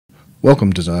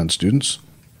Welcome, design students.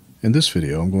 In this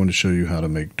video, I'm going to show you how to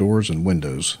make doors and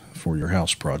windows for your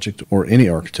house project or any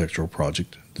architectural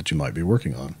project that you might be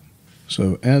working on.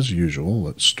 So as usual,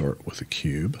 let's start with a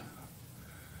cube.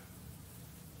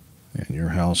 And your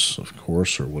house, of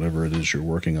course, or whatever it is you're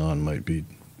working on might be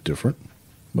different,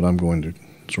 but I'm going to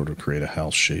sort of create a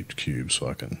house-shaped cube so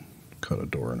I can cut a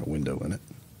door and a window in it.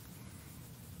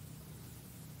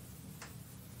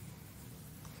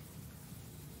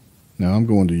 Now I'm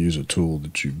going to use a tool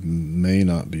that you may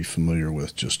not be familiar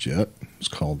with just yet. It's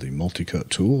called the multi-cut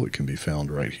tool. It can be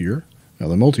found right here. Now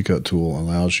the multi-cut tool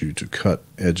allows you to cut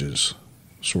edges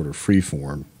sort of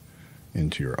freeform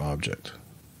into your object,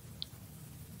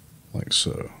 like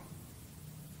so.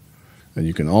 And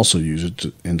you can also use it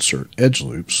to insert edge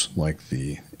loops like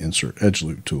the insert edge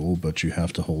loop tool, but you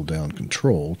have to hold down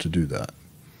Ctrl to do that.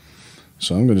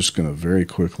 So I'm just going to very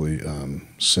quickly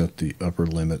set the upper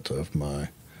limit of my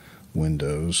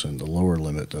windows and the lower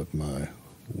limit of my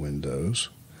windows,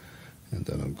 and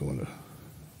then I'm going to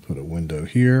put a window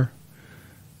here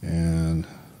and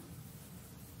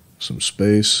some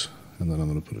space, and then I'm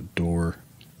going to put a door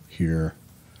here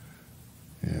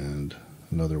and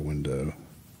another window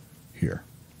here.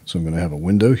 So I'm going to have a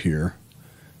window here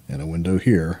and a window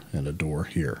here and a door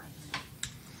here.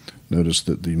 Notice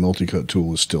that the multi-cut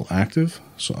tool is still active,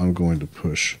 so I'm going to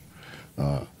push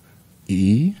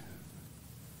E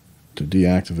to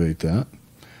deactivate that,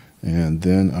 and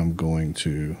then I'm going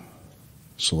to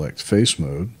select face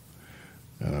mode,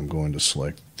 and I'm going to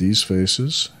select these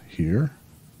faces here,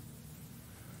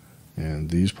 and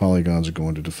these polygons are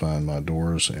going to define my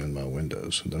doors and my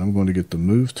windows. And then I'm going to get the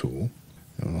move tool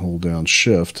and hold down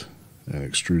shift and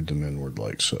extrude them inward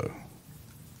like so.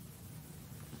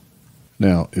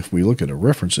 Now if we look at a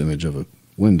reference image of a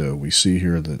window, we see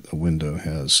here that a window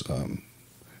has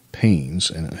panes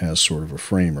and it has sort of a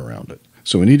frame around it.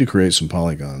 So we need to create some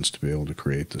polygons to be able to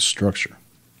create this structure.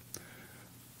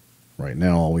 Right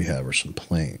now all we have are some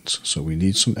planes, so we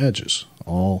need some edges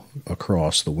all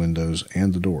across the windows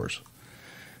and the doors.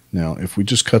 Now if we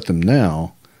just cut them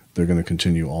now, they're going to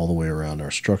continue all the way around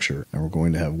our structure, and we're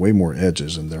going to have way more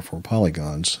edges and therefore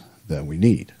polygons than we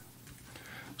need.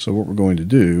 So what we're going to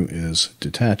do is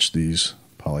detach these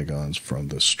polygons from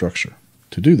this structure.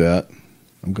 To do that,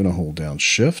 I'm going to hold down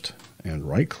shift and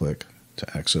right click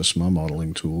to access my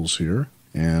modeling tools here,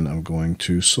 and I'm going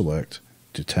to select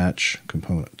detach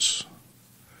components.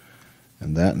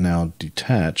 And that now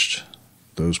detached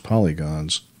those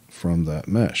polygons from that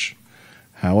mesh.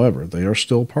 However, they are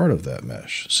still part of that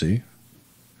mesh. See?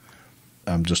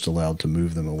 I'm just allowed to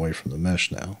move them away from the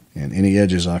mesh now. And any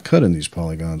edges I cut in these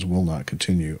polygons will not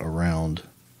continue around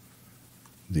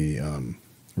the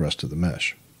rest of the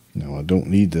mesh. Now I don't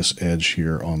need this edge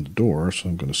here on the door, so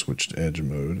I'm going to switch to edge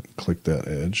mode, click that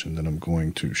edge, and then I'm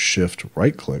going to shift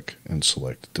right click and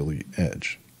select delete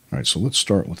edge. Alright, so let's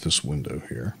start with this window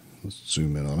here. Let's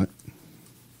zoom in on it.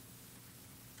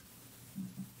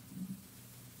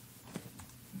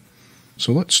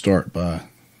 So let's start by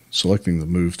selecting the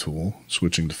move tool,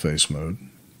 switching to face mode,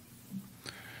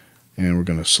 and we're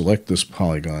going to select this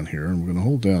polygon here, and we're going to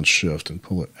hold down shift and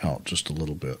pull it out just a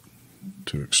little bit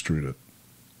to extrude it.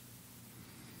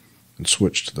 And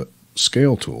switch to the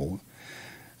scale tool,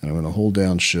 and I'm going to hold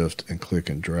down shift and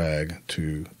click and drag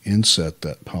to inset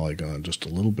that polygon just a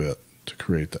little bit to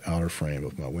create the outer frame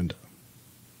of my window.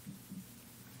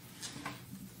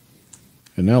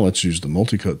 And now let's use the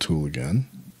multi-cut tool again,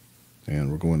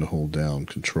 and we're going to hold down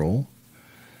Ctrl,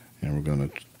 and we're going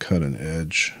to cut an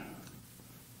edge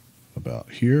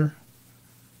about here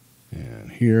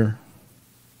and here.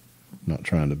 I'm not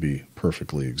trying to be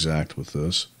perfectly exact with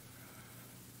this.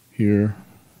 Here,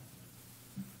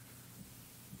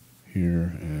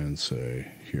 here, and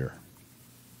say here.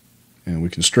 And we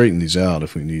can straighten these out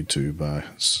if we need to by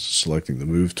selecting the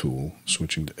move tool,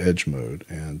 switching to edge mode,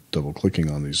 and double clicking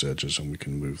on these edges, and we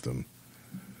can move them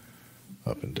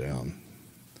up and down.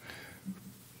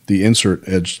 The insert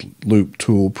edge loop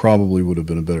tool probably would have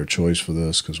been a better choice for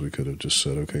this, because we could have just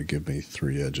said, okay, give me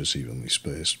 3 edges evenly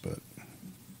spaced, but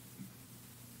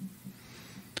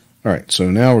alright, so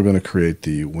now we're going to create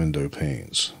the window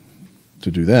panes.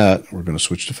 To do that, we're going to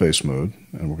switch to face mode,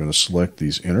 and we're going to select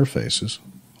these inner faces,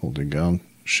 holding down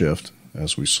shift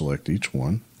as we select each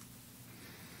one.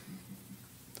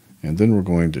 And then we're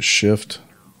going to shift,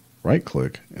 right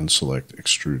click, and select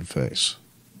extrude face.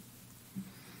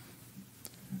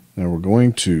 Now we're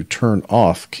going to turn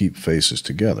off keep faces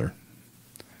together,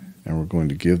 and we're going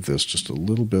to give this just a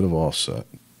little bit of offset,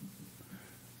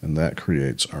 and that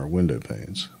creates our window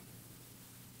panes.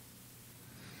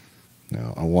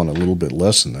 Now I want a little bit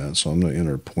less than that, so I'm going to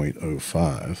enter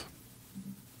 0.05.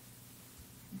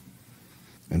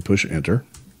 and push enter.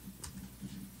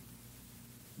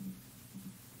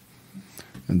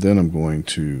 And then I'm going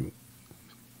to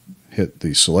hit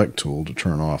the select tool to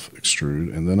turn off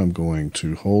extrude, and then I'm going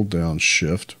to hold down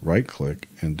shift, right click,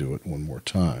 and do it one more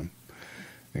time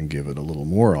and give it a little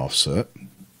more offset.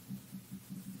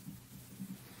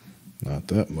 Not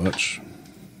that much.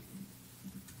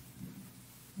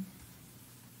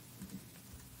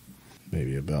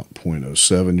 Maybe about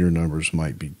 0.07. Your numbers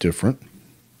might be different.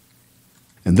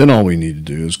 And then all we need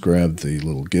to do is grab the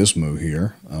little gizmo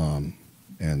here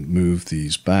and move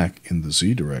these back in the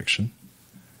Z direction.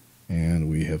 And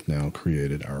we have now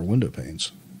created our window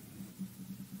panes.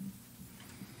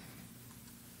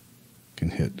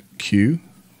 Can hit Q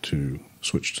to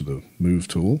switch to the move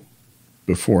tool.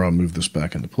 Before I move this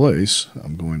back into place,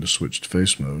 I'm going to switch to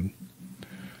face mode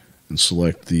and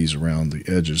select these around the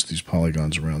edges, these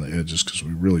polygons around the edges, because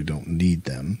we really don't need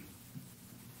them.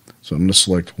 So I'm going to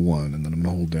select one, and then I'm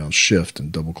going to hold down shift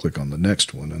and double click on the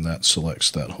next one, and that selects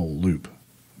that whole loop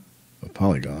of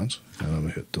polygons, and I'm going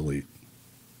to hit delete.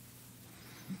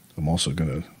 I'm also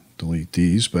going to delete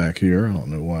these back here. I don't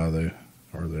know why they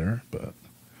are there, but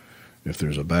if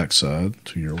there's a backside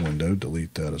to your window,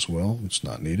 delete that as well. It's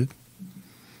not needed.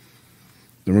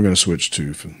 Then we're going to switch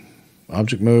to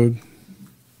object mode.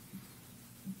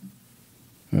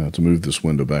 To move this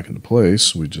window back into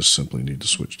place, we just simply need to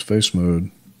switch to face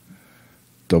mode,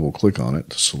 double click on it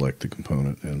to select the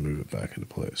component and move it back into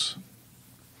place.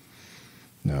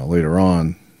 Now later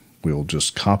on, we'll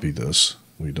just copy this.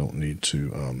 We don't need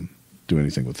to do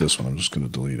anything with this one. I'm just going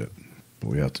to delete it. But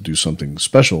we have to do something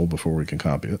special before we can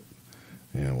copy it,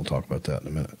 and we'll talk about that in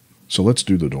a minute. So let's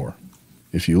do the door.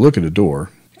 If you look at a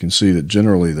door, you can see that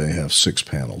generally they have 6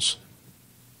 panels.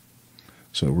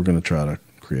 So we're going to try to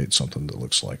create something that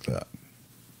looks like that.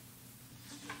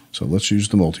 So let's use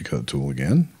the multi-cut tool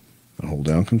again and hold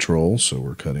down Ctrl, so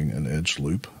we're cutting an edge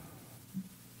loop.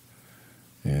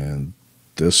 And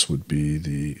this would be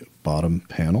the bottom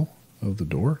panel of the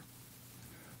door.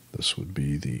 This would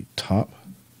be the top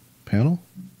panel.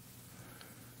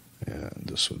 And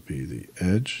this would be the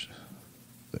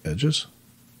edges.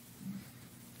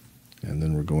 And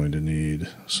then we're going to need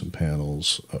some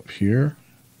panels up here,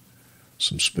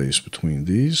 some space between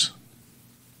these.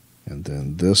 And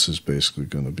then this is basically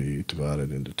going to be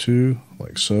divided into 2,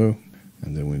 like so.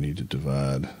 And then we need to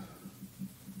divide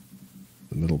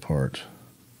the middle part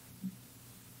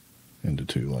into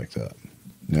 2, like that.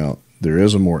 Now, there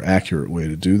is a more accurate way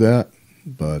to do that,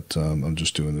 but I'm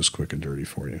just doing this quick and dirty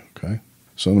for you, okay?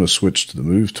 So I'm going to switch to the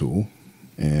move tool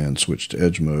and switch to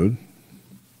edge mode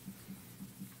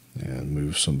and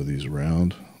move some of these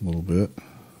around a little bit.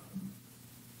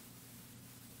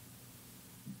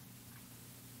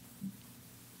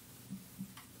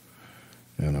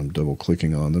 And I'm double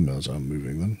clicking on them as I'm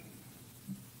moving them.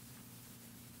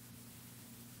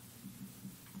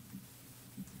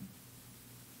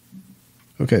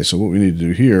 Okay, so what we need to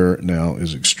do here now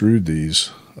is extrude these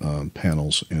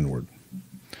panels inward.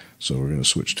 So we're going to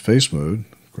switch to face mode,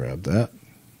 grab that,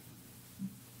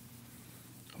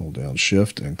 hold down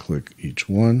shift and click each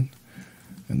one,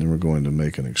 and then we're going to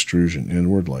make an extrusion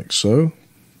inward like so.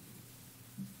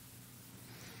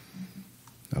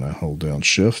 And I hold down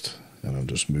shift and I'm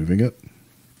just moving it.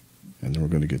 And then we're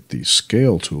going to get the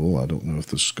scale tool. I don't know if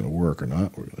this is going to work or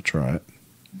not. We're going to try it.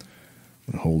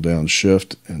 And hold down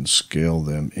shift and scale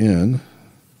them in.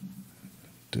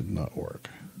 Did not work.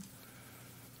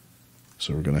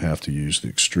 So we're going to have to use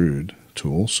the extrude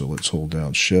tool. So let's hold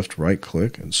down shift, right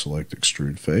click, and select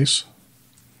extrude face.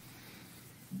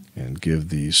 And give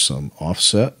these some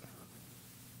offset.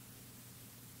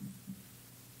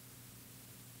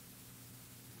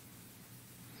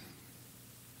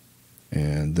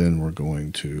 And then we're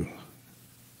going to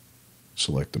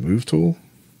select the move tool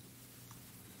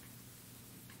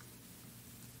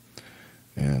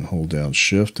and hold down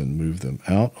shift and move them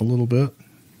out a little bit.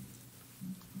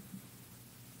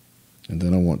 And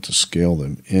then I want to scale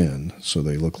them in so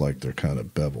they look like they're kind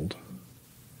of beveled.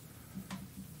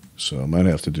 So I might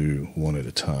have to do one at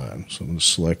a time. So I'm going to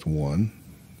select one,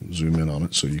 zoom in on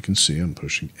it so you can see I'm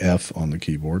pushing F on the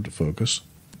keyboard to focus.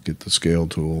 Get the scale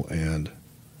tool and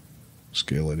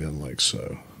scale it in like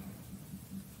so.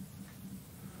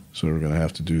 So we're going to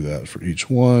have to do that for each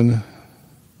one.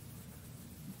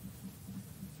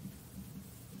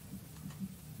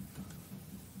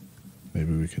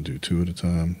 Maybe we can do 2 at a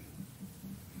time.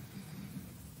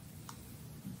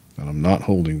 And I'm not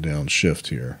holding down shift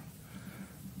here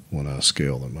when I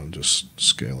scale them. I'm just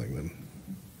scaling them.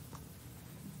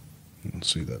 And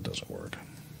see, that doesn't work.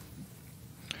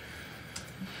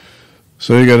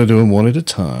 So you got to do them one at a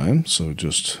time. So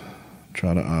just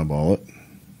try to eyeball it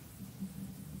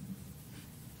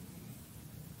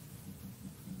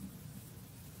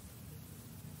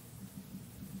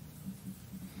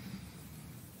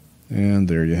And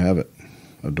there you have it,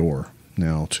 a door.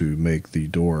 Now to make the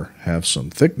door have some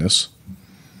thickness,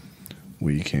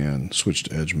 we can switch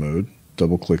to edge mode,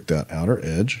 double click that outer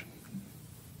edge,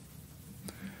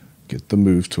 get the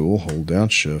move tool, hold down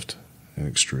shift,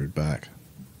 and extrude back.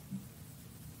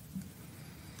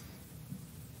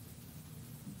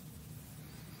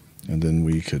 And then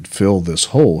we could fill this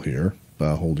hole here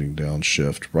by holding down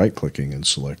shift, right clicking, and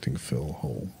selecting fill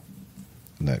hole.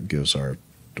 And that gives our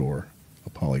door a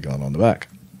polygon on the back.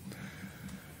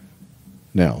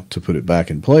 Now to put it back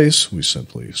in place, we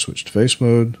simply switch to face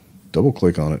mode, double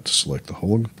click on it to select the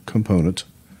whole component,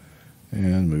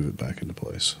 and move it back into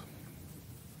place.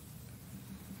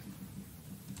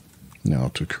 Now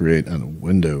to create a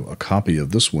window, a copy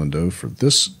of this window for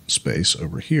this space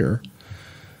over here,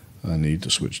 I need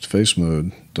to switch to face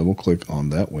mode, double click on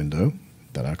that window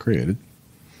that I created.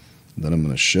 Then I'm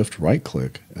going to shift right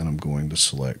click and I'm going to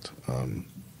select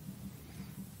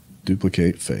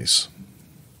duplicate face.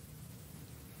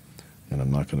 And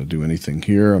I'm not going to do anything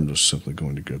here. I'm just simply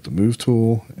going to get the move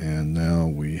tool, and now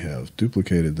we have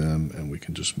duplicated them and we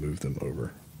can just move them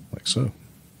over like so.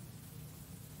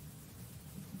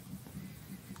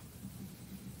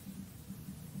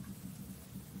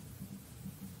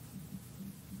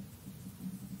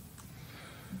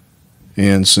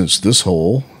 And since this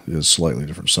hole is slightly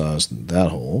different size than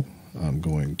that hole, I'm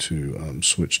going to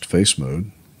switch to face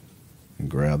mode and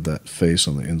grab that face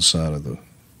on the inside of the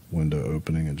window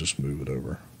opening and just move it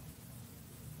over.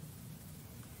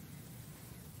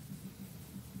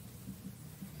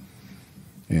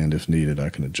 And if needed, I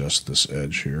can adjust this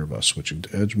edge here by switching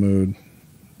to edge mode,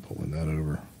 pulling that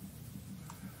over,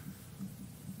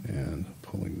 and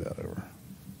pulling that over.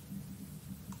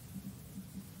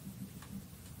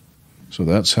 So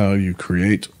that's how you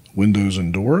create windows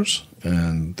and doors,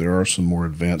 and there are some more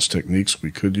advanced techniques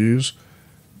we could use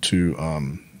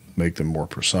to make them more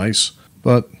precise,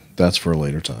 but that's for a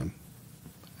later time.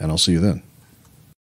 And I'll see you then.